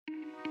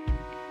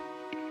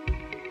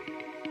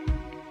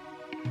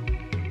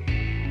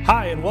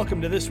Hi, and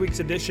welcome to this week's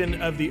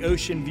edition of the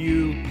Ocean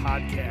View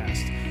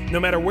Podcast. No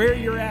matter where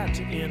you're at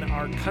in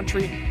our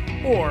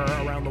country or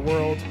around the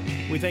world,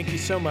 we thank you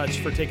so much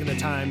for taking the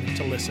time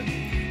to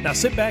listen. Now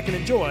sit back and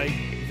enjoy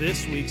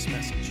this week's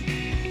message.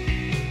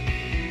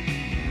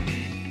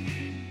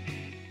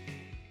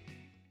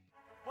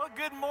 Well,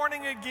 good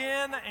morning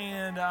again,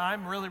 and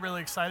I'm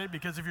really excited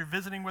because if you're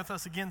visiting with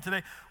us again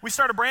today, we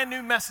start a brand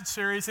new message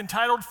series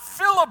entitled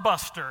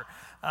Filibuster.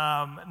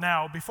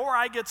 Now, before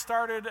I get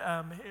started,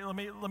 let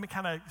me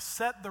kind of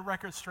set the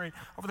record straight.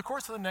 Over the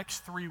course of the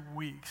next 3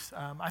 weeks,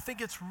 I think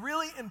it's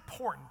really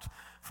important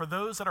for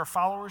those that are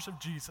followers of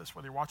Jesus,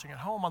 whether you're watching at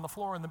home, on the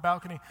floor, in the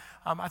balcony,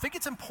 I think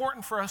it's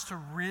important for us to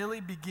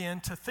really begin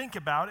to think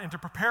about and to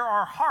prepare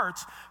our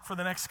hearts for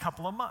the next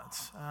couple of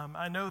months.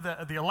 I know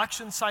that the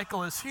election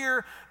cycle is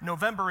here,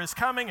 November is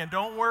coming, and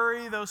don't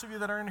worry, those of you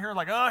that are in here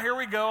like, oh, here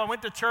we go, I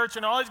went to church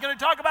and all he's going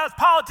to talk about is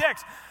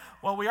politics.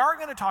 Well, we are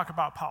going to talk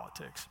about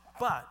politics,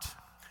 but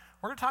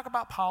we're going to talk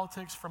about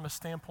politics from a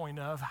standpoint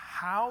of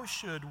how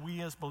should we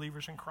as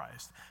believers in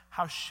Christ,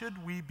 how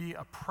should we be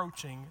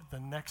approaching the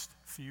next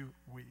few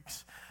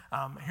weeks?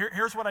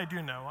 Here's what I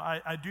do know.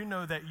 I do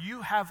know that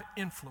you have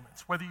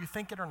influence, whether you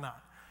think it or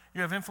not.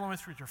 You have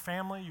influence with your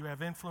family. You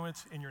have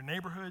influence in your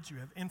neighborhoods. You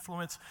have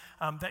influence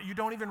that you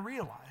don't even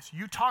realize.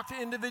 You talk to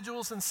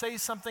individuals and say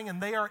something,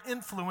 and they are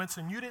influenced,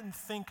 and you didn't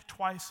think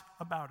twice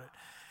about it.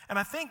 And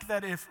I think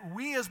that if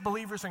we as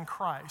believers in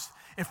Christ,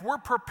 if we're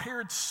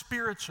prepared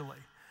spiritually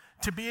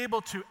to be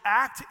able to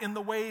act in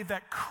the way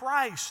that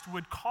Christ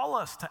would call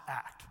us to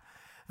act,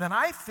 then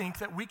I think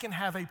that we can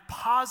have a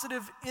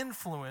positive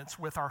influence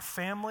with our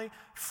family,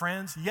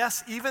 friends,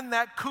 yes, even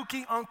that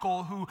kooky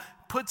uncle who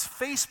puts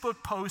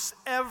Facebook posts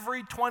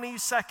every 20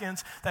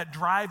 seconds that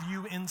drive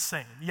you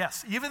insane.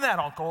 Yes, even that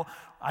uncle.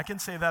 I can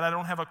say that I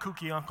don't have a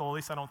kooky uncle, at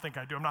least I don't think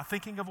I do. I'm not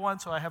thinking of one,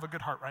 so I have a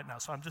good heart right now,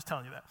 so I'm just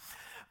telling you that.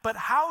 But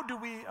how do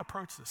we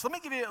approach this? Let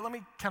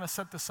me kind of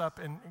set this up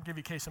and give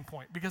you case in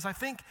point, because I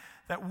think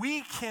that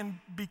we can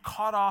be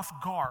caught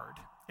off guard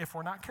if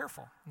we're not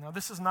careful. Now,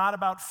 this is not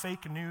about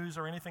fake news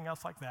or anything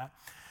else like that,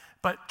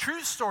 but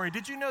true story,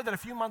 did you know that a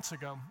few months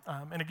ago,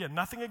 and again,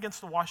 nothing against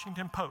the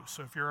Washington Post,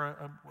 so if you're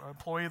an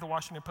employee of the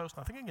Washington Post,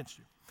 nothing against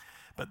you,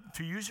 but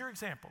to use your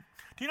example,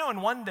 do you know in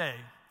one day,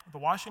 the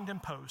Washington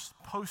Post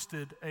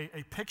posted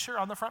a picture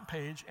on the front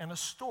page and a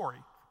story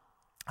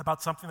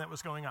about something that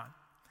was going on?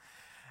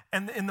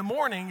 And in the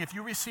morning, if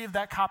you received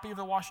that copy of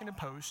the Washington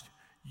Post,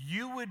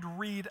 you would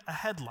read a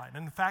headline.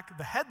 In fact,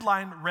 the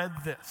headline read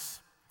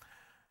this: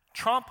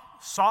 Trump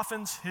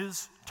softens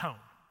his tone.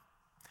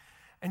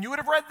 And you would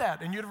have read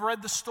that, and you'd have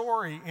read the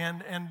story,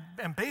 and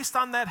based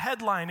on that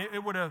headline,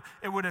 it would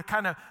have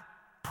kind of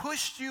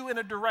pushed you in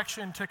a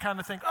direction to kind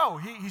of think, oh,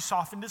 he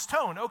softened his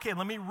tone. Okay,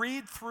 let me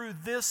read through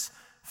this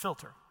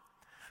filter.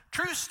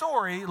 True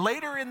story,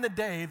 later in the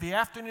day, the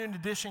afternoon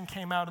edition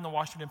came out in the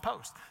Washington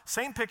Post.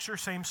 Same picture,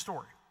 same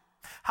story.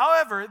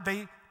 However,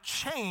 they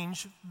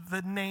changed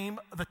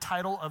the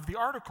title of the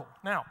article.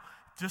 Now,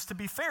 just to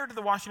be fair to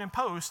the Washington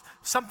Post,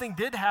 something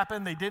did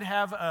happen. They did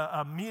have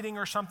a meeting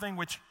or something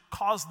which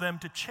caused them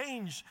to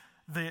change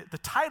the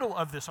title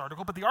of this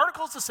article, but the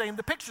article is the same,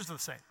 the pictures are the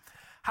same.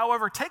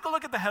 However, take a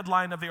look at the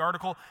headline of the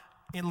article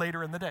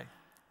later in the day.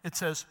 It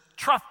says,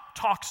 Trump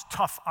talks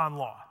tough on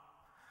law.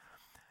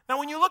 Now,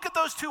 when you look at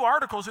those two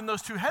articles in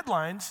those two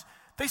headlines,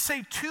 they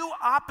say two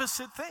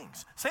opposite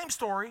things. Same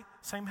story,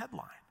 same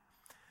headline.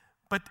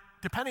 But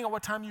depending on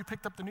what time you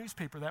picked up the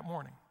newspaper that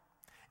morning,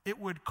 it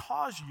would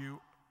cause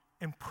you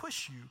and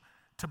push you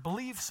to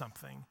believe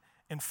something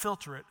and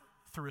filter it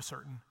through a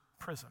certain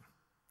prism.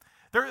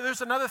 There's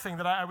another thing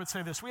that I would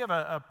say this. We have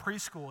a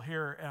preschool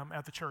here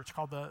at the church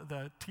called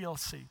the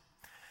TLC.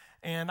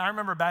 And I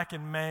remember back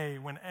in May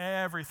when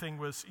everything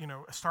was,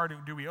 starting,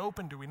 do we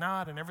open, do we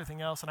not, and everything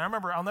else. And I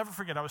remember, I'll never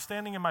forget, I was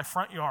standing in my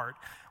front yard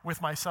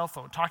with my cell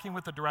phone, talking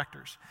with the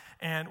directors.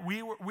 And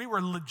we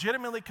were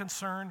legitimately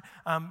concerned,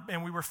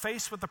 and we were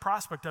faced with the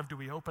prospect of, do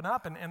we open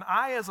up? And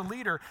I, as a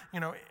leader,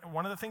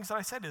 one of the things that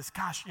I said is,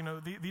 gosh,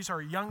 these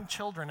are young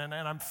children, and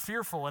I'm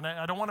fearful, and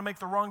I don't want to make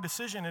the wrong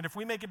decision. And if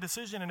we make a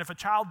decision, and if a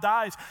child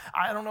dies,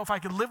 I don't know if I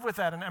could live with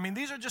that. And I mean,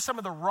 these are just some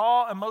of the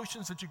raw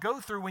emotions that you go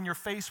through when you're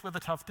faced with a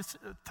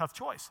tough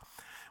choice.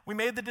 We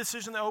made the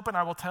decision to open.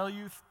 I will tell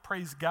you,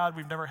 praise God,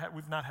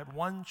 we've not had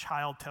one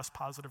child test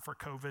positive for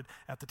COVID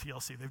at the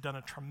TLC. They've done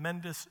a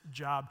tremendous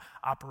job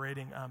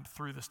operating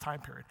through this time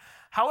period.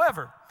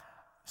 However,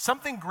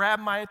 something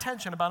grabbed my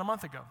attention about a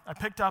month ago. I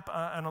picked up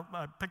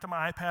my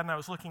iPad and I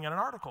was looking at an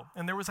article,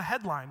 and there was a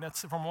headline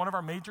that's from one of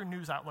our major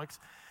news outlets,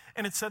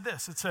 and it said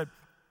this. It said,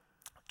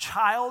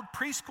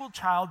 preschool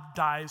child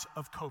dies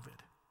of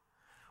COVID.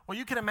 Well,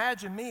 you can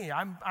imagine me.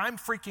 I'm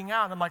freaking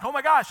out. I'm like, oh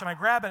my gosh, and I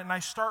grab it and I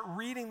start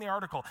reading the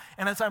article.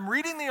 And as I'm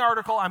reading the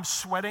article, I'm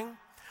sweating.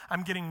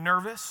 I'm getting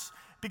nervous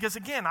because,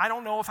 again, I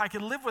don't know if I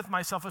could live with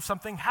myself if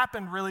something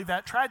happened really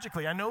that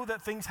tragically. I know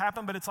that things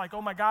happen, but it's like,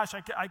 oh my gosh,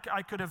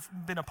 I could have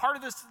been a part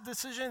of this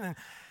decision.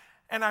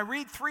 And I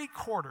read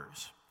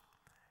 3/4.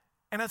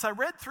 And as I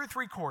read through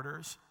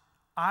 3/4,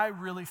 I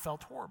really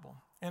felt horrible.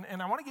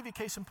 And I want to give you a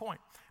case in point,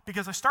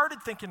 because I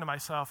started thinking to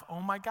myself, oh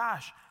my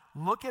gosh,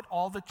 look at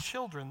all the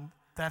children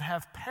that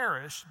have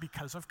perished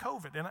because of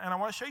COVID. And I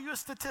want to show you a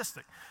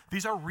statistic.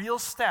 These are real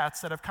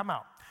stats that have come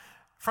out.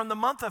 From the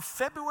month of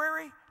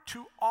February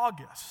to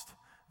August,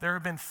 there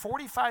have been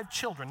 45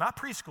 children, not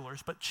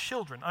preschoolers, but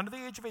children under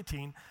the age of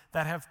 18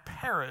 that have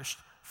perished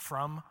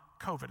from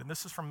COVID. And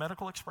this is from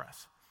Medical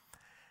Express.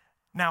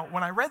 Now,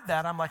 when I read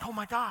that, I'm like, oh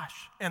my gosh.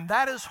 And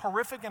that is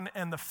horrific.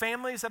 And the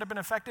families that have been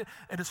affected,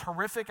 it is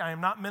horrific. I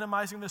am not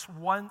minimizing this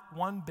one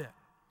bit.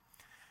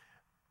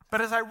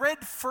 But as I read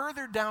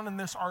further down in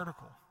this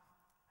article,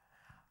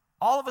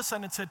 all of a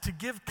sudden it said, to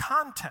give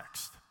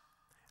context,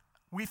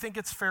 we think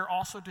it's fair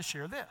also to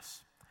share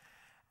this.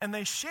 And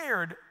they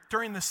shared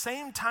during the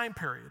same time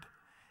period,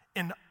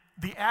 in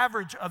the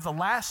average of the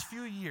last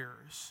few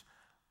years,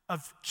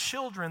 of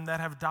children that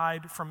have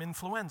died from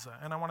influenza.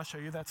 And I want to show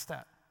you that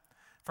stat.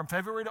 From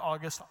February to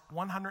August,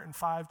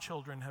 105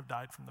 children have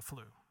died from the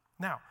flu.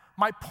 Now,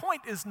 my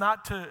point is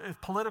not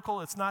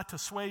political, it's not to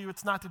sway you,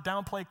 it's not to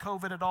downplay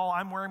COVID at all.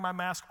 I'm wearing my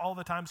mask all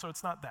the time, so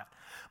it's not that.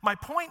 My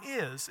point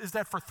is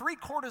that for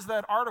 3/4 of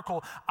that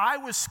article, I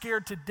was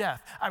scared to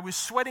death. I was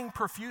sweating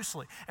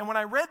profusely. And when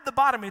I read the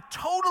bottom, it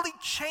totally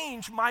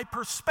changed my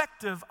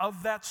perspective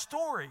of that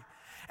story.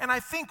 And I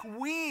think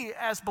we,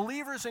 as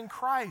believers in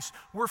Christ,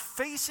 we're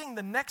facing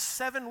the next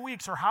 7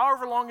 weeks, or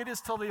however long it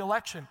is till the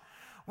election,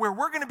 where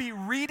we're going to be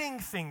reading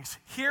things,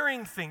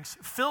 hearing things,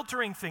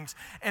 filtering things.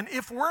 And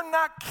if we're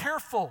not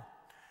careful,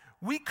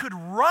 we could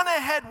run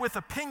ahead with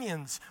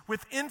opinions,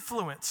 with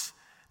influence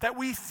that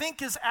we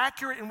think is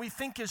accurate and we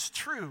think is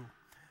true.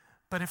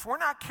 But if we're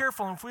not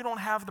careful and if we don't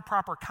have the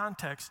proper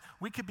context,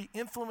 we could be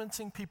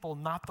influencing people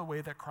not the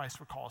way that Christ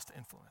would call us to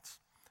influence.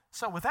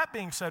 So with that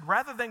being said,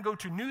 rather than go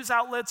to news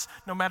outlets,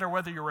 no matter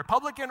whether you're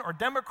Republican or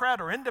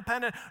Democrat or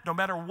independent, no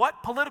matter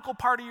what political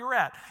party you're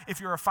at, if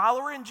you're a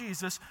follower in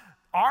Jesus,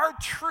 our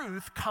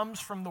truth comes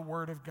from the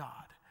Word of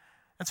God.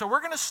 And so we're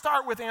going to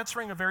start with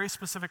answering a very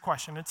specific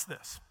question. It's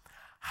this: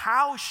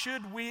 how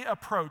should we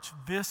approach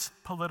this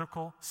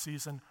political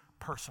season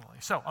personally?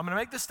 So I'm going to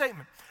make this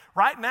statement.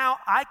 Right now,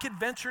 I could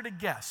venture to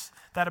guess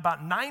that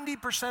about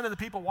 90% of the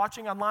people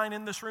watching online,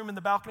 in this room, in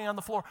the balcony, on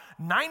the floor,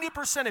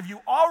 90% of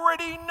you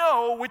already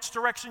know which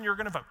direction you're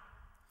going to vote.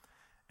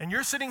 And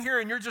you're sitting here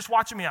and you're just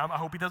watching me. I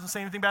hope he doesn't say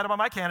anything bad about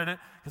my candidate,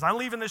 because I'm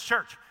leaving this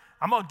church.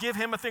 I'm going to give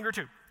him a thing or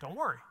two. Don't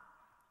worry.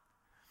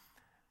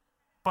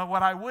 But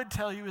what I would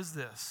tell you is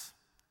this,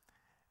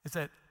 is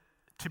that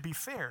to be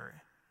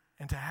fair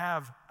and to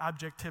have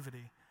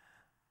objectivity,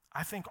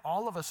 I think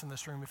all of us in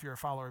this room, if you're a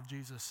follower of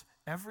Jesus,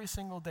 every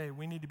single day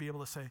we need to be able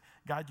to say,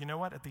 God, you know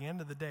what? At the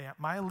end of the day,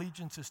 my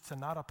allegiance is to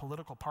not a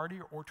political party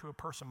or to a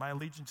person. My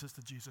allegiance is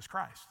to Jesus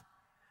Christ.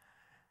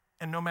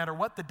 And no matter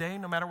what the day,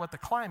 no matter what the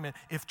climate,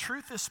 if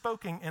truth is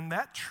spoken and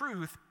that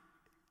truth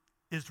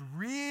is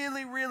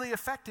really, really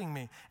affecting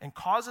me and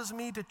causes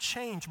me to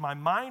change my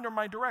mind or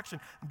my direction,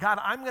 God,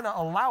 I'm going to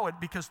allow it,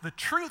 because the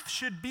truth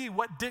should be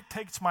what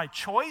dictates my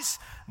choice,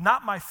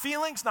 not my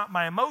feelings, not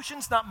my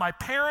emotions, not my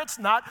parents,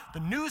 not the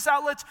news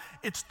outlets.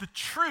 It's the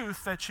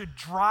truth that should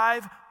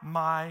drive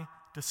my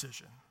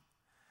decision.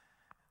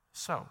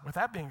 So, with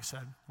that being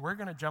said, we're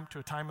going to jump to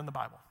a time in the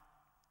Bible.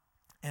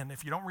 And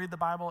if you don't read the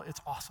Bible,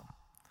 it's awesome.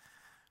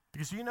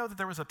 Because you know that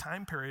there was a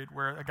time period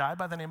where a guy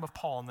by the name of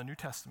Paul in the New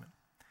Testament,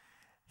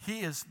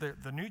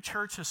 the new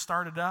church has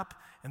started up,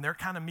 and they're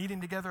kind of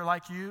meeting together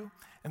like you.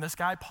 And this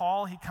guy,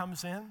 Paul, he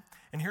comes in,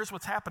 and here's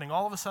what's happening.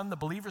 All of a sudden, the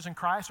believers in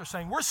Christ are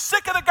saying, we're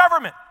sick of the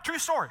government. True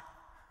story.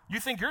 You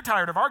think you're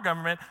tired of our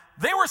government.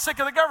 They were sick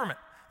of the government.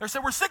 They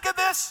said, we're sick of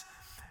this.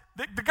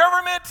 The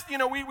government,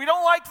 we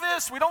don't like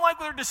this. We don't like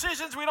their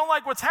decisions. We don't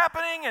like what's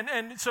happening.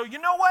 And so you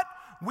know what?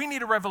 We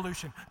need a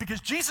revolution, because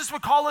Jesus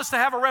would call us to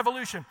have a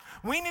revolution.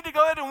 We need to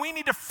go ahead and we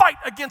need to fight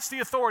against the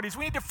authorities.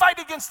 We need to fight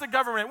against the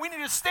government. We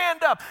need to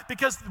stand up,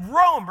 because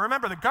Rome,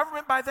 remember, the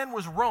government by then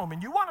was Rome.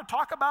 And you want to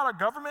talk about a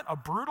government, a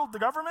brutal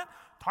government?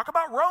 Talk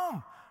about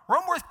Rome.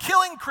 Rome was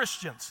killing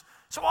Christians.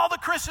 So all the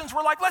Christians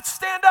were like, let's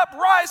stand up,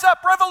 rise up,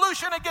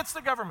 revolution against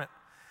the government.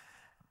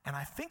 And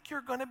I think you're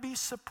going to be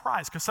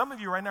surprised, because some of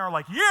you right now are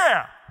like,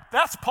 yeah,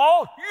 that's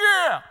Paul,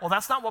 yeah. Well,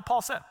 that's not what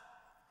Paul said.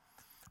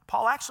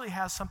 Paul actually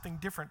has something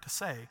different to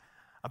say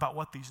about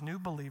what these new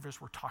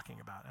believers were talking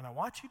about. And I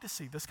want you to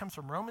see, this comes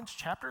from Romans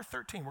chapter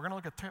 13. We're going to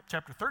look at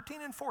chapter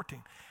 13 and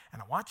 14.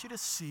 And I want you to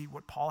see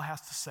what Paul has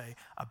to say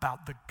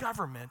about the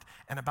government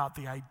and about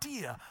the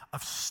idea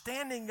of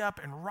standing up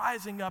and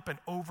rising up and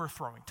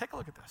overthrowing. Take a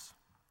look at this.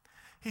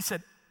 He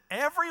said,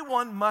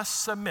 everyone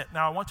must submit.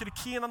 Now, I want you to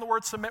key in on the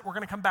word submit. We're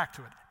going to come back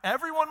to it.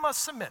 Everyone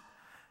must submit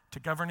to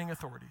governing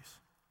authorities.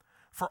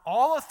 For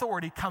all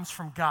authority comes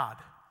from God,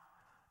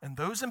 and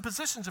those in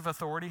positions of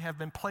authority have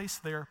been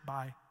placed there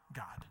by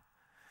God.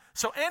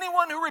 So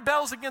anyone who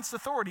rebels against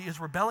authority is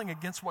rebelling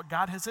against what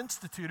God has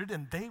instituted,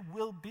 and they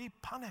will be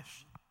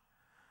punished.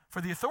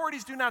 For the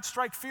authorities do not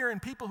strike fear in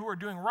people who are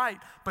doing right,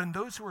 but in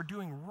those who are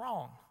doing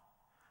wrong.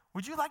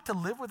 Would you like to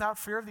live without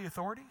fear of the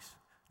authorities?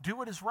 Do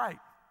what is right,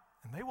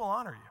 and they will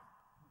honor you.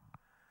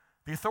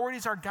 The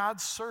authorities are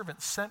God's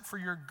servants sent for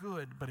your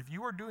good, but if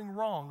you are doing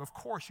wrong, of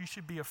course you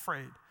should be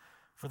afraid,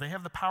 for they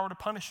have the power to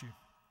punish you.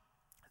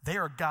 They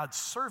are God's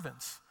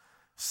servants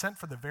sent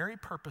for the very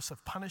purpose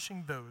of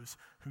punishing those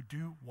who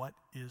do what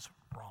is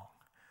wrong.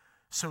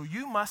 So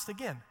you must,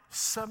 again,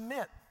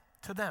 submit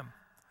to them,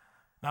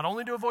 not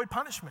only to avoid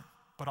punishment,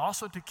 but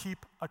also to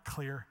keep a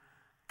clear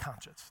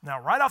conscience.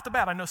 Now, right off the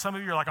bat, I know some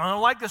of you are like, I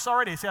don't like this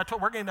already. See,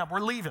 we're getting up, we're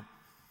leaving.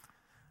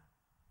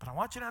 But I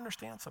want you to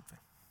understand something.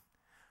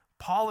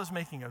 Paul is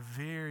making a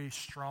very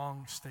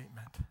strong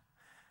statement.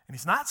 And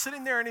he's not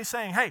sitting there and he's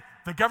saying, hey,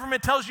 the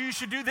government tells you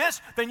should do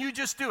this, then you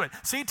just do it.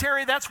 See,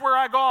 Terry, that's where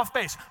I go off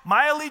base.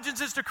 My allegiance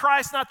is to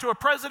Christ, not to a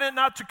president,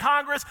 not to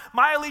Congress.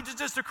 My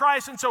allegiance is to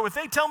Christ, and so if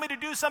they tell me to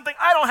do something,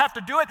 I don't have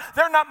to do it.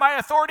 They're not my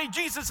authority.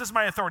 Jesus is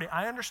my authority.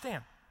 I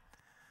understand.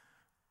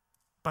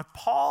 But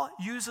Paul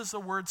uses the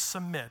word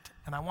submit,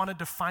 and I want to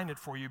define it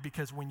for you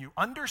because when you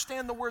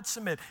understand the word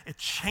submit, it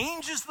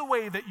changes the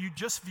way that you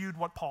just viewed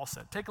what Paul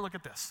said. Take a look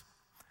at this.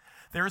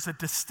 There is a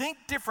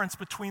distinct difference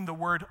between the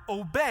word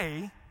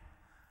obey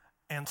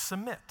and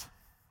submit.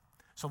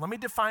 So let me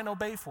define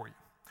obey for you.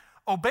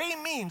 Obey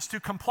means to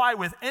comply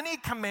with any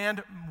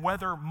command,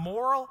 whether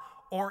moral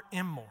or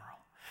immoral.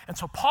 And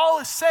so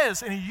Paul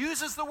says, and he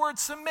uses the word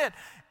submit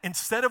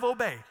instead of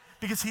obey,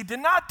 because he did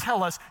not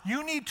tell us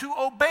you need to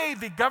obey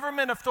the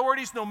government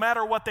authorities no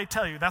matter what they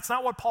tell you. That's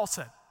not what Paul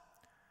said.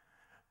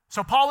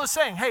 So Paul is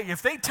saying, hey,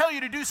 if they tell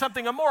you to do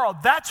something immoral,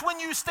 that's when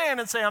you stand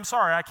and say, I'm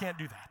sorry, I can't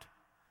do that.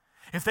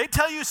 If they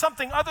tell you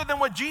something other than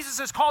what Jesus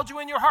has called you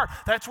in your heart,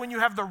 that's when you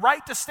have the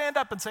right to stand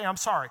up and say, I'm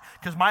sorry,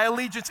 because my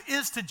allegiance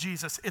is to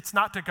Jesus. It's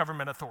not to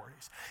government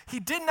authorities. He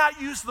did not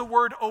use the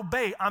word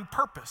obey on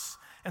purpose.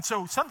 And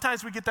so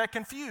sometimes we get that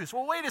confused.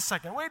 Well, wait a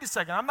second.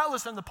 I'm not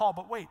listening to Paul,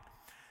 but wait.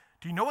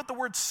 Do you know what the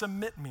word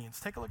submit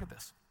means? Take a look at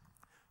this.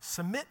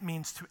 Submit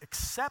means to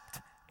accept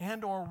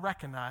and or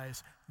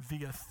recognize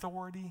the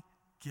authority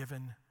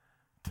given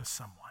to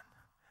someone.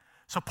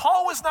 So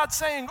Paul was not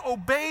saying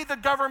obey the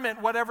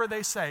government, whatever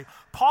they say.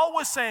 Paul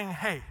was saying,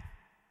 hey,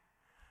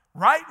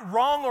 right,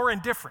 wrong, or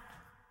indifferent,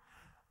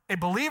 a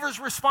believer's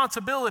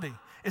responsibility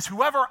is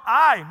whoever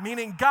I,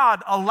 meaning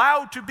God,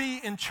 allowed to be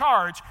in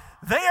charge,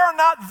 they are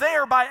not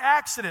there by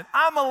accident.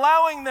 I'm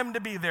allowing them to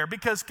be there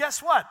because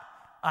guess what?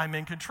 I'm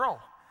in control.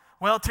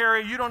 Well,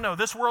 Terry, you don't know.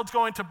 This world's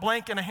going to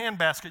blank in a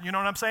handbasket. You know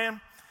what I'm saying?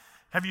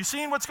 Have you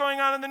seen what's going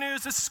on in the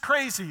news? This is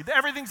crazy.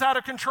 Everything's out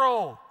of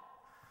control.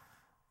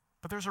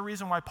 But there's a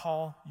reason why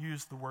Paul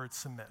used the word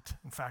submit.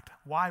 In fact,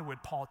 why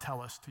would Paul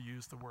tell us to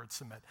use the word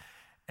submit?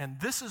 And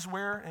this is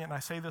where, and I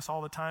say this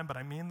all the time, but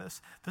I mean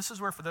this is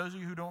where for those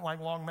of you who don't like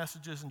long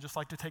messages and just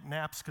like to take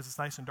naps because it's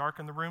nice and dark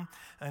in the room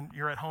and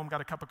you're at home,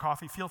 got a cup of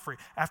coffee, feel free.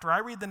 After I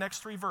read the next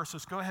 3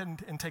 verses, go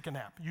ahead and take a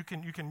nap. You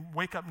can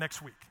wake up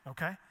next week,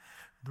 okay?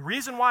 The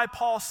reason why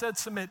Paul said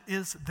submit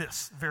is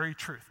this very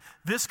truth.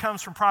 This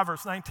comes from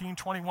Proverbs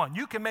 19:21.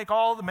 You can make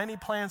all the many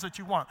plans that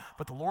you want,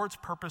 but the Lord's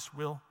purpose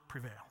will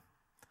prevail.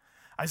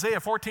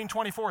 Isaiah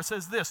 14:24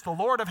 says this, the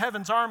Lord of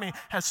heaven's army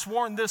has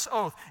sworn this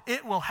oath.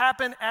 It will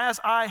happen as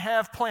I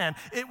have planned.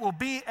 It will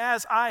be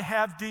as I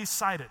have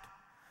decided.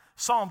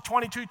 Psalm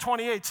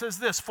 22:28 says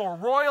this, for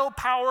royal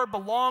power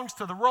belongs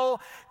to the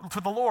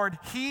Lord.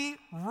 He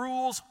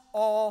rules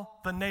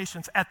all the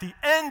nations. At the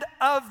end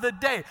of the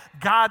day,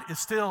 God is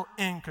still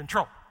in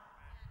control.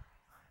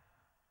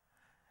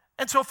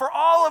 And so for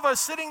all of us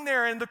sitting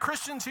there and the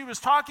Christians he was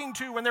talking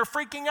to when they're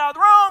freaking out,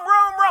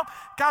 Rome,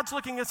 God's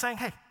looking and saying,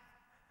 hey,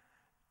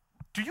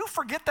 do you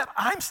forget that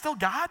I'm still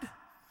God?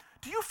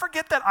 Do you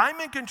forget that I'm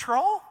in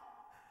control?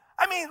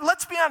 I mean,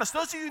 let's be honest.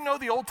 Those of you who know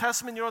the Old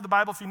Testament, you know the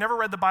Bible. If you never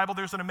read the Bible,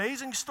 there's an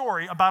amazing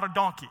story about a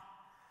donkey.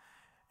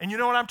 And you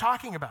know what I'm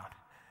talking about.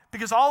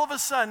 Because all of a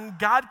sudden,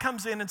 God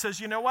comes in and says,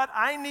 you know what?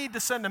 I need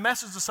to send a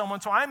message to someone,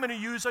 so I'm going to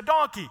use a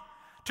donkey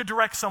to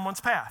direct someone's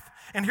path.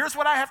 And here's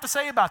what I have to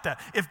say about that.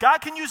 If God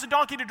can use a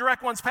donkey to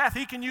direct one's path,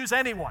 he can use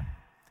anyone,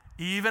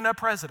 even a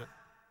president.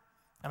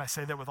 And I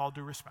say that with all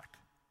due respect.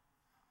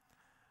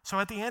 So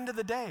at the end of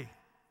the day,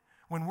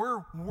 when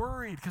we're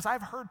worried, because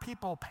I've heard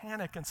people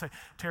panic and say,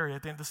 Terry,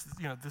 at the end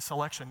of this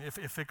election,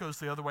 if it goes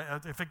the other way,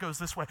 if it goes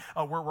this way,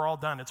 we're all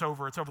done. It's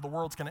over, the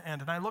world's going to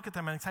end. And I look at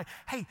them and I say,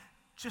 hey,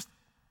 just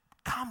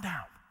calm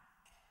down.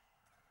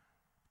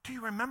 Do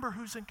you remember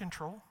who's in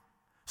control?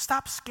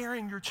 Stop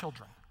scaring your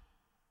children.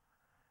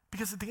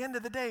 Because at the end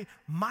of the day,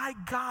 my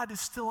God is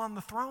still on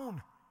the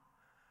throne.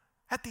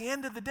 At the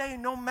end of the day,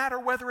 no matter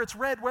whether it's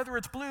red, whether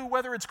it's blue,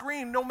 whether it's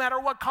green, no matter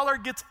what color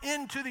gets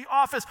into the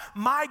office,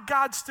 my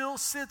God still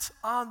sits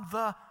on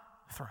the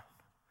throne.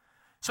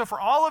 So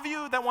for all of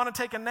you that want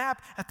to take a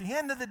nap, at the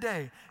end of the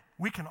day,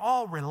 we can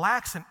all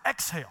relax and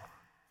exhale.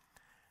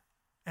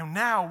 And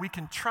now we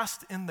can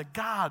trust in the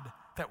God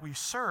that we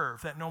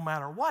serve, that no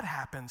matter what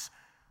happens,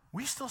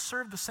 we still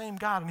serve the same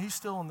God and he's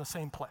still in the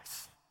same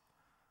place.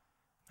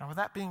 Now with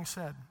that being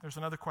said, there's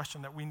another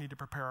question that we need to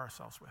prepare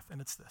ourselves with,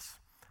 and it's this.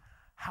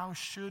 How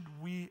should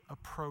we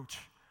approach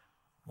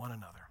one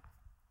another?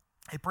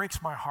 It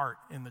breaks my heart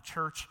in the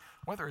church,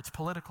 whether it's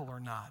political or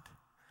not.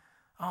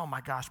 Oh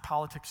my gosh,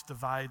 politics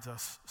divides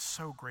us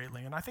so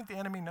greatly. And I think the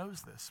enemy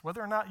knows this.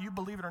 Whether or not you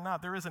believe it or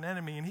not, there is an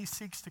enemy, and he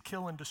seeks to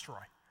kill and destroy.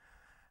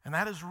 And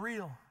that is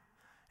real.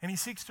 And he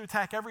seeks to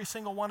attack every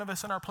single one of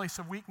us in our place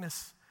of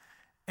weakness.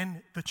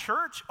 And the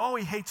church,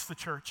 he hates the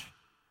church.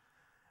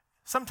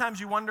 Sometimes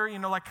you wonder,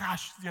 like,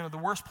 gosh, the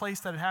worst place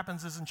that it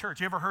happens is in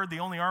church. You ever heard the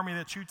only army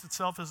that shoots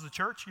itself is the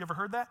church? You ever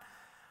heard that?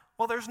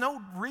 Well, there's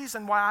no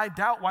reason why I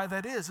doubt why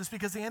that is. It's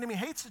because the enemy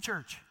hates the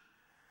church.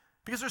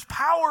 Because there's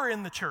power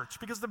in the church.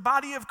 Because the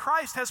body of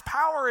Christ has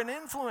power and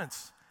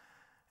influence.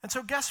 And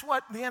so guess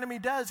what the enemy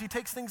does? He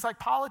takes things like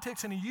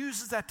politics and he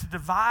uses that to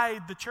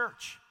divide the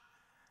church.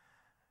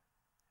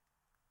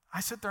 I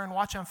sit there and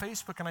watch on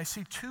Facebook and I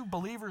see two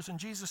believers in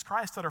Jesus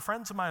Christ that are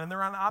friends of mine, and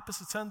they're on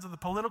opposite ends of the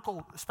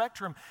political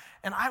spectrum,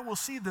 and I will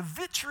see the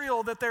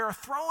vitriol that they are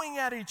throwing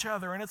at each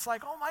other, and it's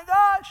like, oh my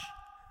gosh.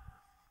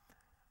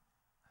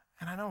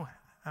 And I know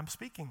I'm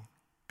speaking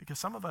because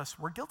some of us,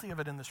 we're guilty of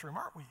it in this room,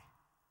 aren't we?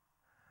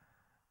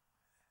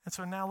 And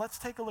so now let's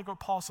take a look at what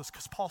Paul says,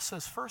 because Paul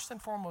says, first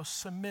and foremost,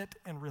 submit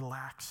and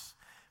relax.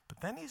 But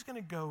then he's going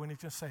to go and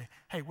he's going to say,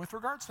 hey, with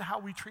regards to how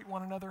we treat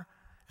one another,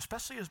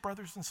 especially as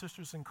brothers and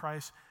sisters in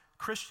Christ,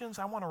 Christians,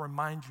 I want to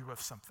remind you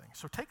of something.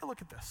 So take a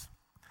look at this.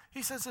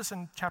 He says this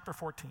in chapter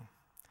 14.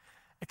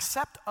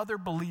 Accept other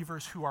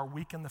believers who are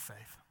weak in the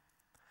faith.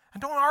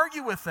 And don't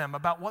argue with them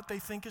about what they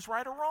think is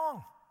right or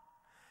wrong.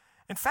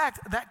 In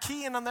fact, that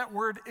key in on that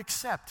word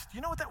accept. Do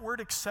you know what that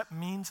word accept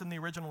means in the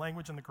original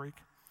language in the Greek?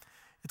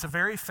 It's a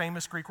very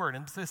famous Greek word,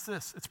 and it's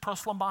this. It's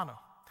proslambano.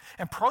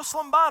 And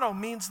proslambano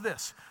means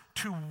this: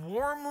 to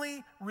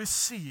warmly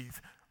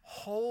receive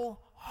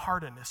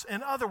wholeheartedness.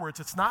 In other words,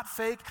 it's not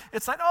fake.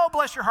 It's not, oh,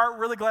 bless your heart,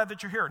 really glad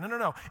that you're here.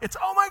 No. It's,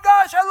 oh my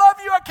gosh, I love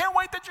you. I can't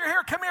wait that you're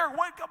here. Come here.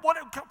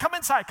 Come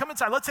inside.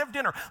 Let's have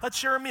dinner. Let's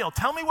share a meal.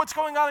 Tell me what's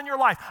going on in your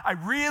life. I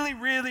really,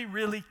 really,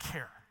 really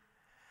care.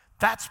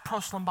 That's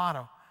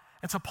proslambano.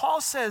 And so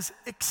Paul says,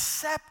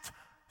 accept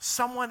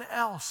someone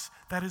else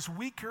that is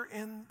weaker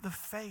in the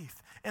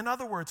faith. In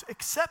other words,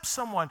 accept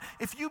someone.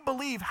 If you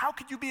believe, how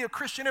could you be a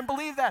Christian and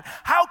believe that?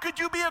 How could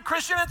you be a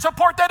Christian and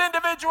support that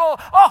individual?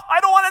 Oh, I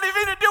don't want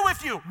anything to do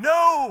with you.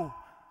 No.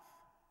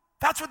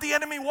 That's what the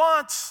enemy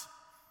wants.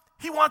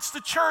 He wants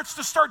the church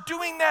to start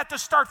doing that, to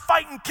start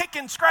fighting,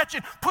 kicking,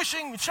 scratching,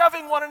 pushing,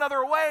 shoving one another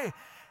away.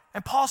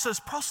 And Paul says,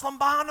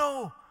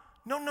 proslambano.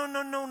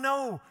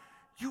 No.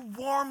 You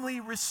warmly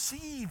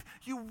receive.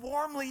 You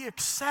warmly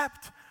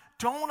accept.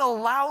 Don't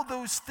allow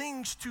those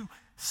things to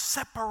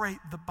separate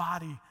the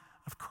body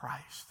of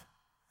Christ.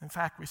 In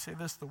fact, we say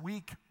this: the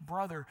weak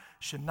brother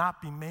should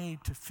not be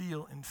made to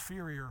feel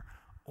inferior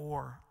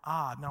or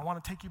odd. Now, I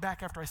want to take you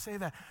back after I say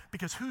that,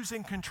 because who's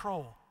in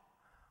control?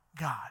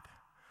 God.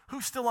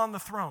 Who's still on the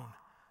throne?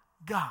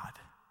 God.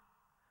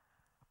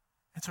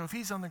 And so if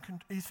he's on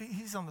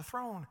the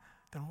throne,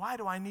 then why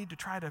do I need to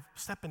try to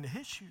step into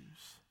his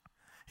shoes?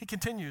 He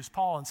continues,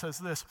 Paul, and says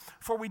this: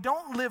 for we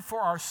don't live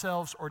for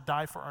ourselves or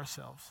die for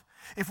ourselves.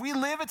 If we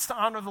live, it's to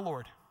honor the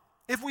Lord.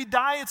 If we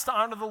die, it's to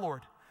honor the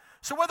Lord.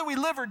 So whether we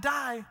live or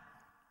die,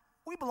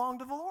 we belong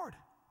to the Lord.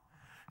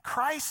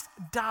 Christ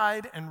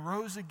died and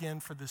rose again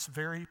for this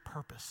very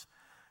purpose,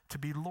 to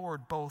be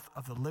Lord both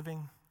of the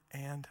living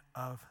and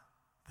of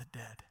the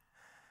dead.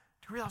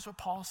 Do you realize what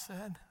Paul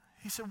said?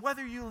 He said,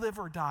 whether you live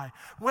or die,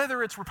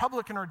 whether it's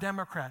Republican or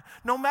Democrat,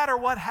 no matter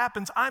what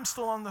happens, I'm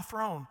still on the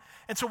throne.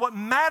 And so what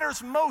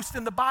matters most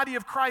in the body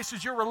of Christ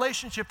is your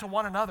relationship to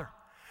one another.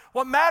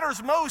 What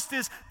matters most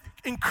is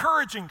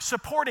encouraging,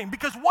 supporting,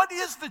 because what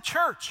is the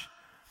church?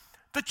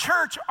 The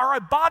church are a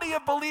body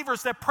of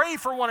believers that pray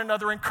for one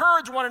another,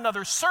 encourage one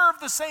another, serve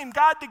the same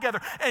God together,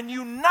 and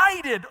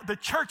united, the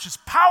church is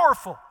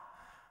powerful.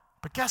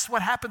 But guess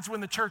what happens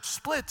when the church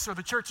splits or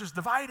the church is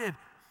divided?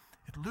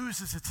 It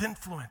loses its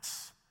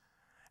influence.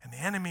 And the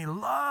enemy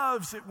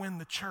loves it when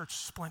the church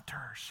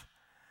splinters.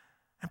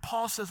 And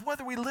Paul says,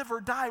 whether we live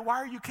or die, why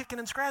are you kicking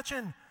and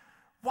scratching?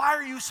 Why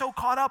are you so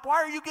caught up? Why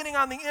are you getting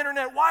on the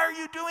internet? Why are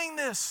you doing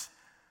this?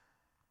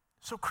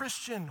 So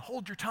Christian,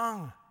 hold your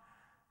tongue.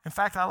 In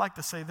fact, I like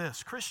to say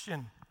this: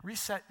 Christian,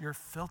 reset your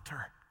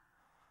filter.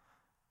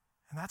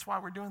 And that's why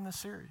we're doing this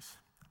series.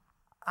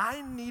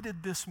 I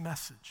needed this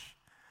message.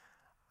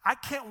 I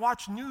can't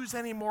watch news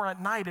anymore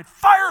at night. It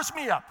fires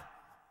me up.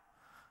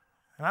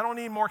 And I don't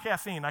need more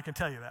caffeine, I can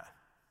tell you that.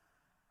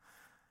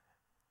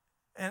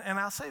 And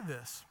I'll say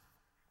this.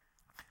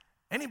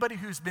 Anybody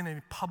who's been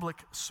in public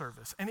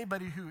service,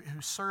 anybody who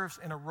serves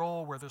in a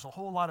role where there's a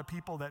whole lot of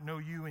people that know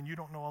you and you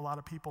don't know a lot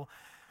of people,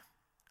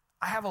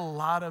 I have a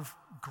lot of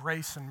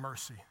grace and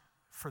mercy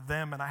for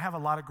them, and I have a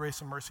lot of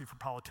grace and mercy for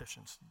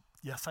politicians.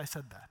 Yes, I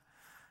said that.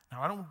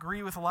 Now, I don't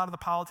agree with a lot of the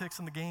politics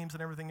and the games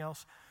and everything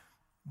else,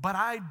 but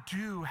I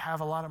do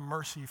have a lot of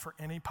mercy for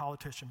any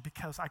politician,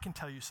 because I can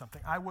tell you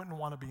something. I wouldn't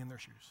want to be in their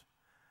shoes.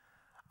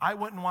 I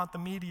wouldn't want the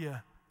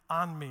media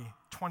on me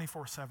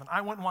 24/7.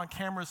 I wouldn't want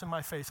cameras in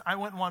my face. I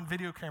wouldn't want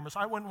video cameras.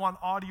 I wouldn't want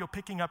audio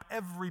picking up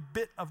every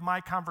bit of my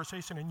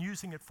conversation and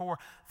using it for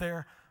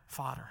their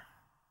fodder.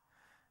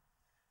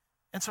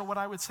 And so what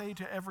I would say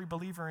to every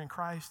believer in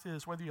Christ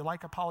is, whether you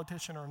like a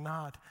politician or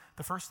not,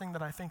 the first thing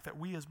that I think that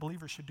we as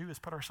believers should do is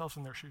put ourselves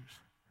in their shoes.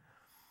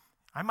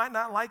 I might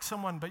not like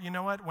someone, but you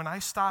know what? When I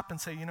stop and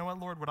say, you know what,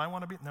 Lord, would I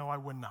want to be? No, I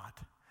would not.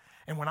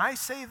 And when I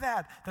say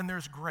that, then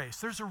there's grace.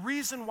 There's a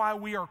reason why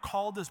we are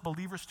called as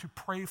believers to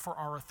pray for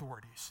our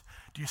authorities.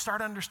 Do you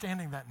start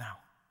understanding that now?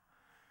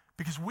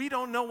 Because we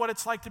don't know what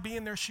it's like to be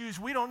in their shoes.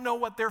 We don't know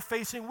what they're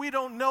facing. We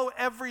don't know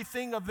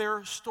everything of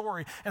their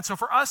story. And so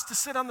for us to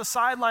sit on the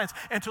sidelines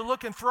and to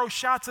look and throw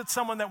shots at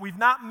someone that we've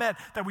not met,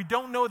 that we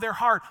don't know their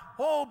heart,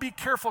 oh, be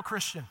careful,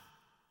 Christian.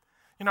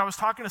 You know, I was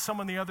talking to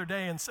someone the other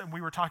day, and we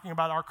were talking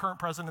about our current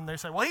president, and they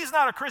said, well, he's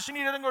not a Christian.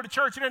 He doesn't go to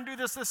church. He doesn't do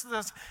this, this,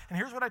 this. And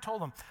here's what I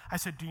told them. I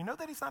said, do you know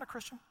that he's not a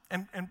Christian?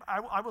 And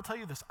I will tell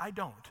you this. I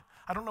don't.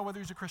 I don't know whether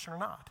he's a Christian or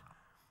not.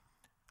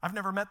 I've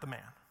never met the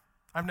man.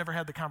 I've never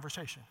had the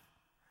conversation.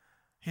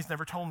 He's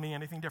never told me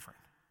anything different.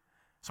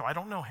 So I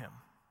don't know him.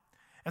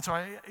 And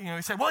so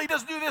he said, well, he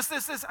doesn't do this,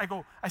 this, this.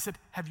 I said,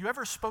 have you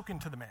ever spoken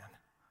to the man?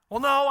 Well,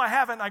 no, I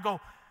haven't.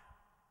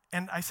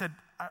 And I said,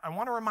 I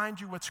want to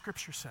remind you what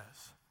Scripture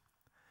says.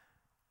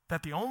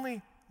 That the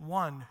only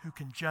one who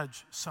can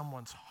judge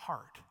someone's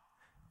heart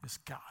is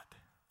God.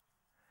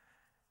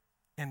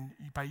 And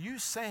by you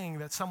saying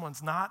that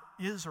someone's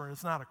is or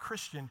is not a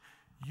Christian,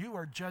 you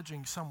are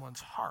judging someone's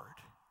heart.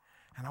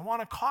 And I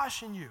want to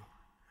caution you.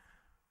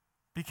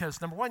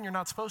 Because number one, you're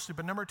not supposed to,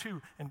 but number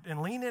two,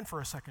 and lean in for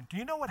a second. Do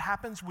you know what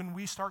happens when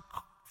we start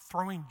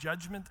throwing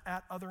judgment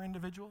at other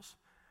individuals?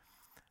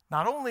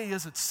 Not only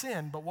is it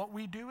sin, but what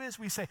we do is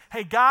we say,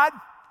 hey, God,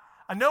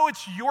 I know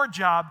it's your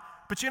job,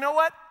 but you know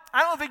what?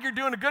 I don't think you're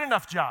doing a good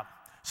enough job.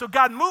 So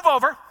God, move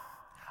over.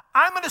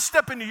 I'm going to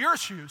step into your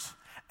shoes,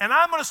 and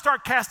I'm going to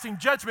start casting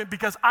judgment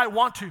because I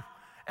want to.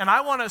 And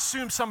I want to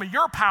assume some of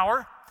your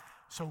power.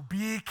 So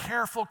be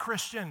careful,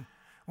 Christian.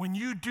 When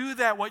you do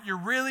that, what you're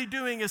really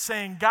doing is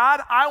saying,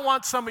 God, I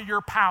want some of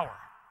your power.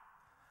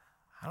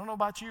 I don't know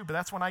about you, but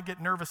that's when I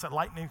get nervous that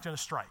lightning's going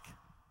to strike.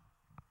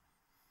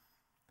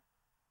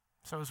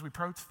 So as we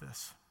approach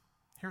this,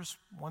 here's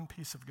one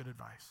piece of good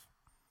advice.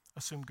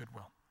 Assume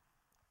goodwill.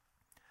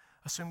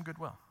 Assume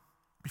goodwill.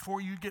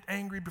 Before you get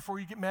angry, before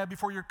you get mad,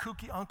 before your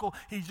kooky uncle,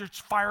 he just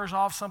fires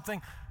off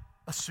something,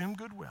 assume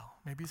goodwill.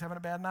 Maybe he's having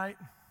a bad night.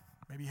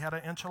 Maybe he had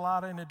an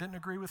enchilada and it didn't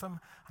agree with him.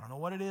 I don't know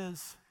what it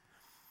is.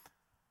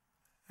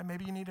 And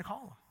maybe you need to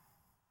call him.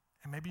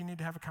 And maybe you need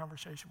to have a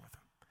conversation with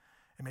him.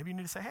 And maybe you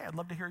need to say, hey, I'd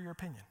love to hear your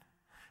opinion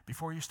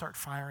before you start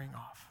firing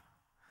off.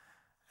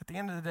 At the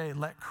end of the day,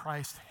 let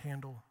Christ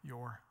handle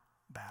your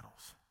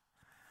battles.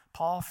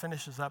 Paul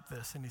finishes up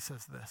this and he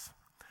says this.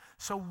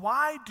 So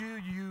why do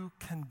you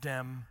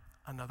condemn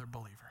another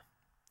believer?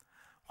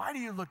 Why do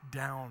you look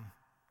down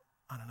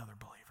on another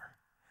believer?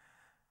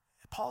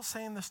 Paul's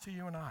saying this to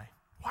you and I.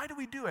 Why do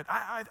we do it?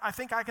 I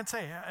think I can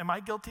say, am I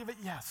guilty of it?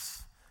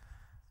 Yes.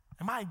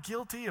 Am I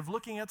guilty of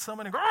looking at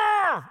someone and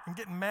and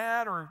getting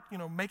mad or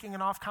making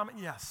an off comment?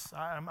 Yes.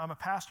 I'm a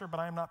pastor, but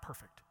I am not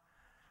perfect.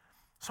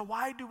 So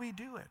why do we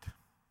do it?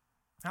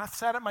 And I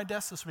sat at my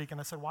desk this week and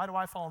I said, why do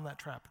I fall in that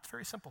trap? It's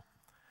very simple.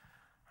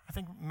 I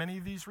think many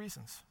of these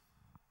reasons.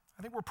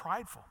 I think we're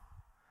prideful.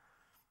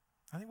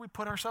 I think we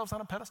put ourselves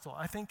on a pedestal.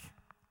 I think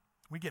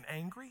we get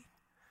angry.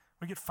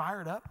 We get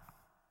fired up.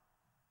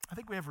 I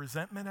think we have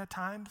resentment at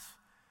times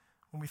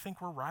when we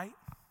think we're right.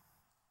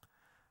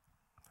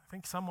 I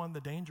think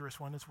the dangerous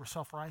one is we're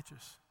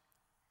self-righteous.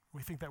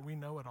 We think that we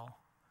know it all.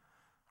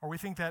 Or we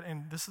think that,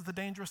 and this is the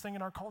dangerous thing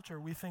in our culture,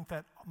 we think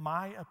that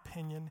my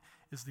opinion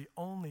is the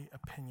only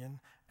opinion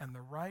and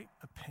the right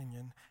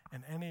opinion,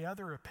 and any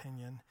other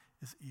opinion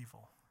is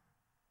evil.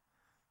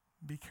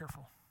 Be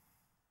careful.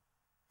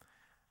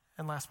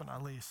 And last but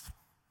not least,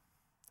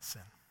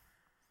 sin.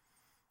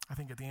 I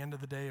think at the end of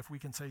the day, if we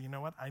can say, you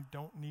know what, I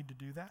don't need to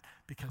do that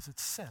because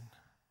it's sin.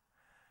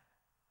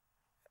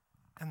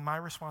 And my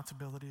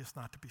responsibility is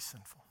not to be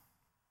sinful.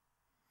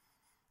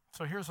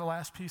 So here's the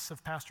last piece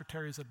of Pastor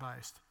Terry's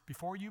advice.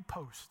 Before you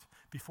post,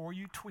 before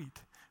you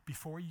tweet,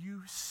 before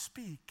you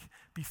speak,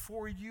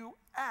 before you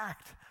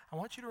act, I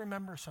want you to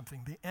remember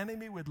something. The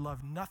enemy would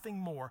love nothing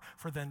more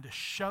for than to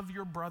shove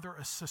your brother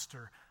or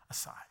sister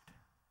aside.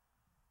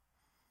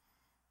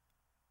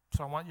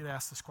 So I want you to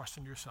ask this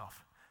question to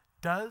yourself.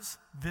 Does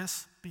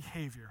this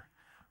behavior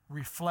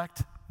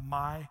reflect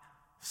my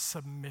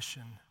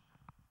submission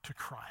to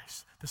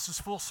Christ? This is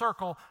full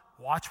circle.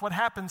 Watch what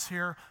happens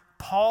here.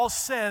 Paul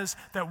says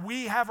that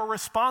we have a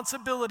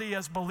responsibility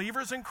as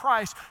believers in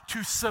Christ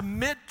to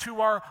submit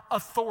to our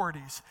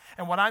authorities.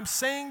 And what I'm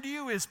saying to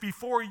you is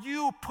before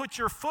you put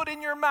your foot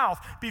in your mouth,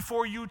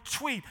 before you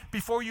tweet,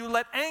 before you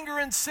let anger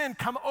and sin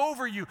come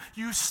over you,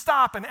 you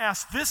stop and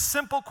ask this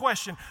simple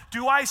question.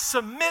 Do I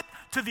submit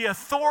to the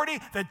authority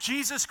that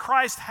Jesus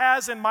Christ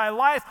has in my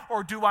life,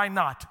 or do I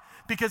not?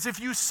 Because if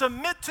you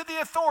submit to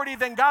the authority,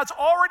 then God's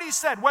already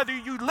said, whether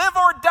you live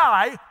or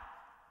die,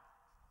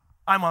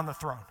 I'm on the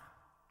throne.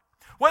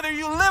 Whether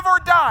you live or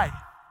die,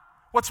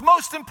 What's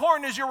most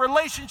important is your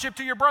relationship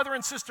to your brother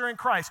and sister in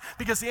Christ,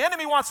 because the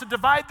enemy wants to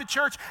divide the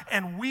church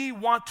and we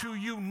want to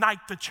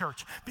unite the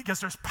church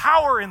because there's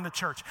power in the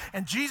church,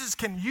 and Jesus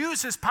can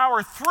use his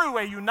power through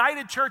a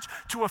united church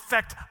to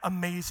affect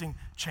amazing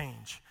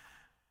change.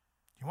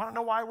 You want to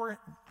know why we're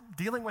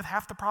dealing with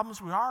half the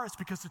problems we are? It's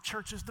because the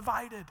church is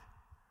divided.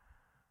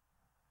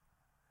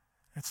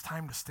 It's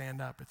time to stand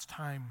up. It's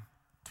time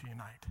to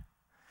unite.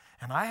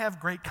 And I have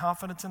great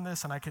confidence in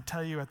this, and I can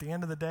tell you at the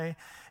end of the day,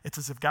 it's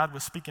as if God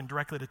was speaking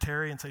directly to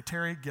Terry and say,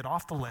 Terry, get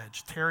off the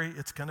ledge. Terry,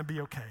 it's going to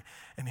be okay.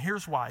 And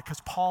here's why, because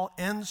Paul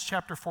ends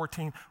chapter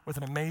 14 with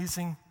an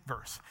amazing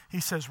verse. He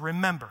says,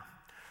 remember,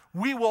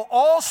 we will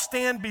all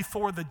stand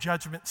before the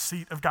judgment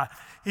seat of God.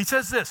 He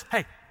says this,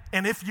 hey,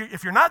 and if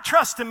you're not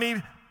trusting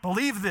me,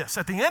 believe this.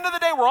 At the end of the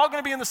day, we're all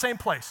going to be in the same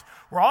place.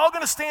 We're all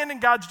going to stand in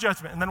God's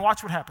judgment. And then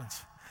watch what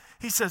happens.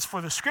 He says, for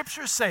the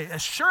scriptures say,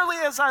 as surely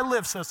as I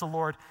live, says the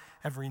Lord,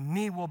 every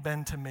knee will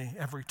bend to me,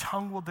 every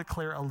tongue will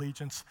declare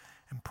allegiance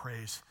and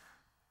praise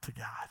to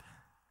God.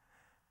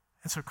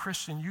 And so,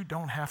 Christian, you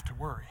don't have to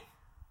worry.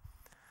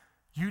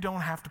 You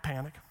don't have to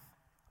panic.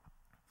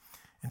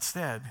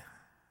 Instead,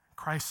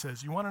 Christ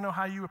says, you want to know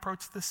how you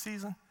approach this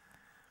season?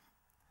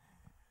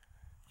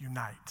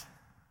 Unite.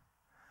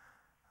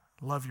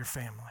 Love your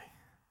family.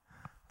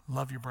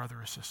 Love your brother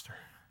or sister.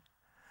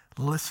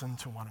 Listen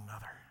to one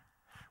another.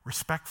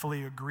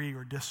 Respectfully agree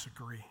or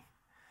disagree.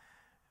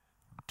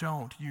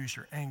 Don't use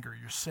your anger,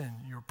 your sin,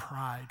 your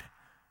pride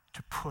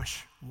to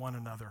push one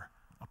another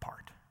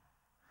apart.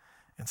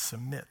 And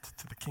submit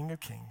to the King of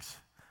Kings,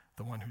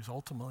 the one who's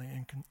ultimately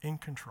in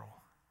control.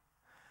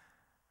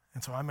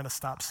 And so I'm going to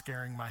stop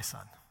scaring my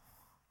son.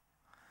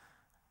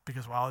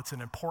 Because while it's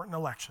an important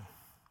election,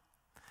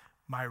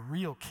 my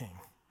real king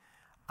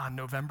on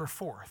November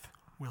 4th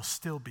will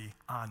still be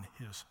on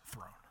his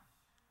throne.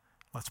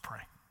 Let's pray.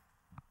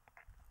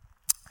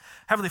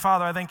 Heavenly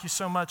Father, I thank you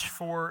so much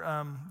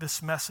for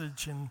this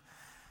message. And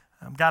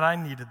God, I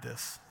needed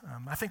this.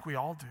 I think we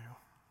all do.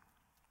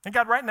 And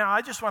God, right now,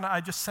 I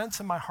just sense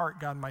in my heart,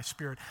 God, in my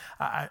spirit,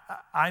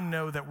 I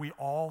know that we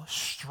all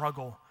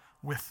struggle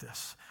with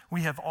this.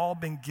 We have all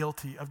been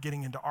guilty of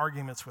getting into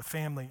arguments with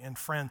family and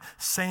friends,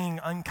 saying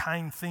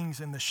unkind things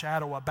in the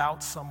shadow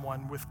about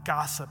someone with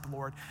gossip,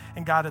 Lord.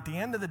 And God, at the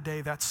end of the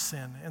day, that's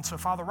sin. And so,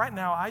 Father, right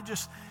now, I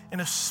just,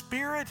 in a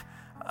spirit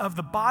of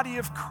the body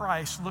of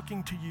Christ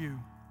looking to you,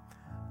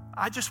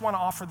 I just want to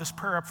offer this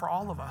prayer up for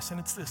all of us. And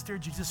it's this: dear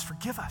Jesus,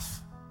 forgive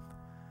us.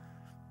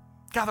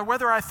 God,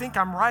 whether I think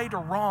I'm right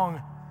or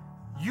wrong,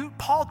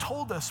 Paul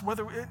told us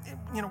whether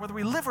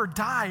we live or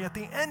die, at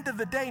the end of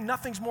the day,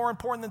 nothing's more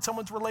important than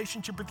someone's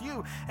relationship with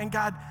you. And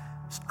God,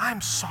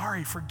 I'm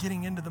sorry for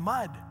getting into the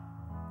mud.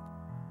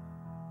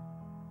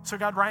 So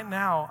God, right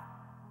now,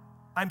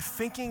 I'm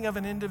thinking of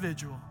an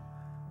individual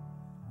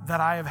that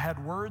I have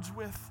had words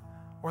with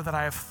or that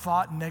I have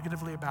thought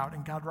negatively about.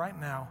 And God, right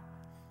now,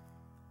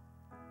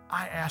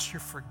 I ask your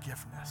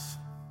forgiveness.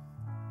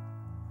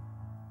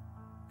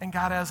 And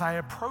God, as I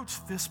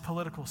approach this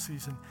political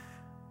season,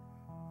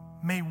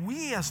 may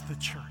we as the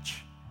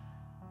church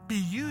be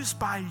used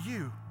by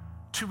you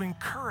to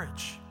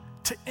encourage,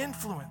 to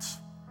influence,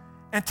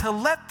 and to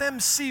let them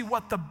see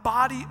what the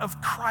body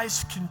of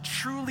Christ can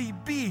truly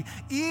be,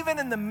 even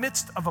in the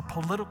midst of a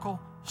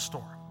political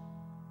storm.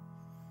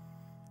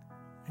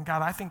 And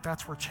God, I think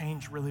that's where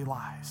change really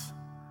lies.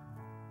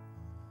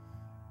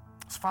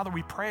 So Father,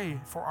 we pray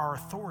for our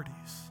authorities.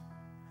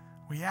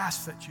 We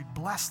ask that you'd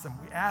bless them.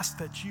 We ask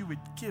that you would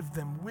give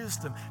them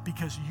wisdom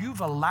because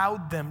you've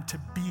allowed them to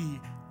be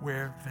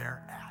where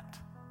they're at.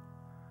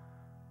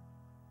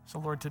 So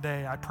Lord,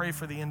 today I pray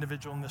for the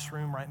individual in this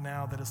room right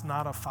now that is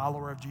not a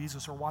follower of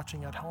Jesus or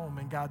watching at home.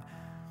 And God,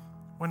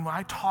 when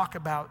I talk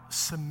about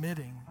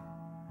submitting,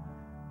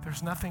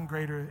 there's nothing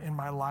greater in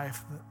my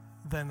life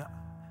than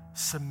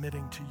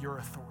submitting to your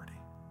authority.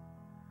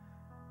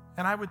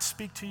 And I would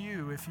speak to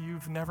you if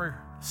you've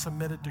never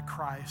submitted to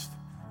Christ.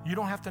 You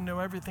don't have to know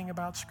everything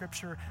about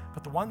Scripture,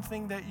 but the one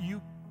thing that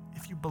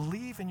if you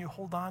believe and you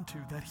hold on to,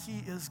 that he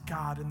is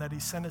God and that he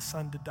sent his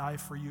son to die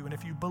for you. And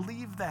if you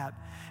believe that,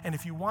 and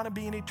if you want to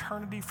be in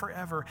eternity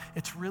forever,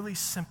 it's really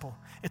simple.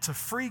 It's a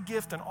free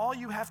gift, and all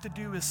you have to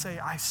do is say,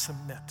 I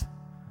submit.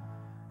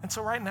 And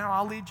so right now,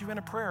 I'll lead you in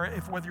a prayer,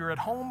 whether you're at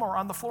home or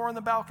on the floor on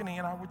the balcony,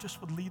 and I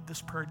would lead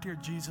this prayer. Dear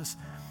Jesus,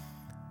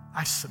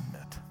 I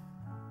submit.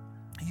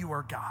 You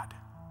are God.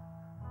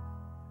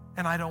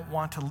 And I don't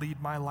want to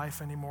lead my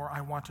life anymore.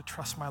 I want to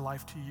trust my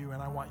life to you,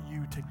 and I want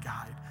you to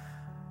guide.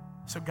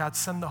 So God,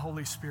 send the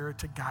Holy Spirit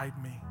to guide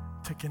me,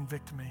 to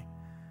convict me,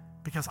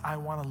 because I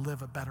want to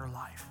live a better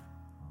life.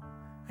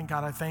 And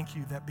God, I thank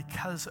you that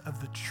because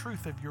of the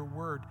truth of your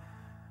word,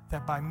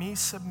 that by me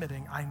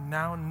submitting, I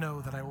now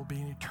know that I will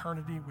be in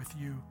eternity with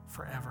you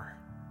forever.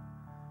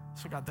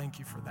 So God, thank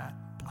you for that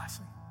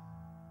blessing.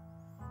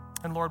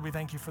 And Lord, we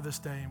thank you for this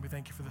day, and we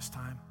thank you for this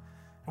time.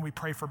 And we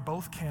pray for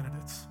both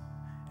candidates,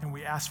 and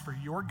we ask for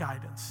your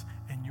guidance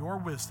and your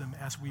wisdom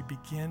as we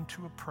begin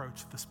to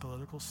approach this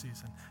political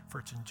season. For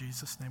it's in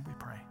Jesus' name we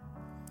pray.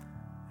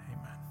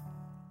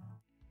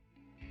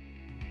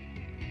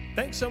 Amen.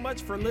 Thanks so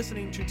much for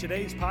listening to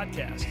today's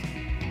podcast.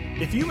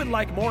 If you would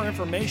like more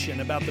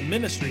information about the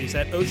ministries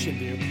at Ocean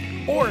View,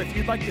 or if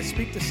you'd like to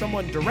speak to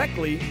someone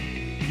directly,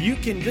 you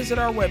can visit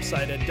our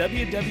website at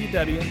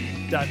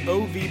www.ovbc.org.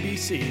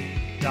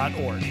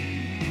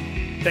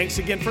 Thanks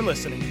again for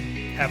listening.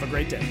 Have a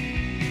great day.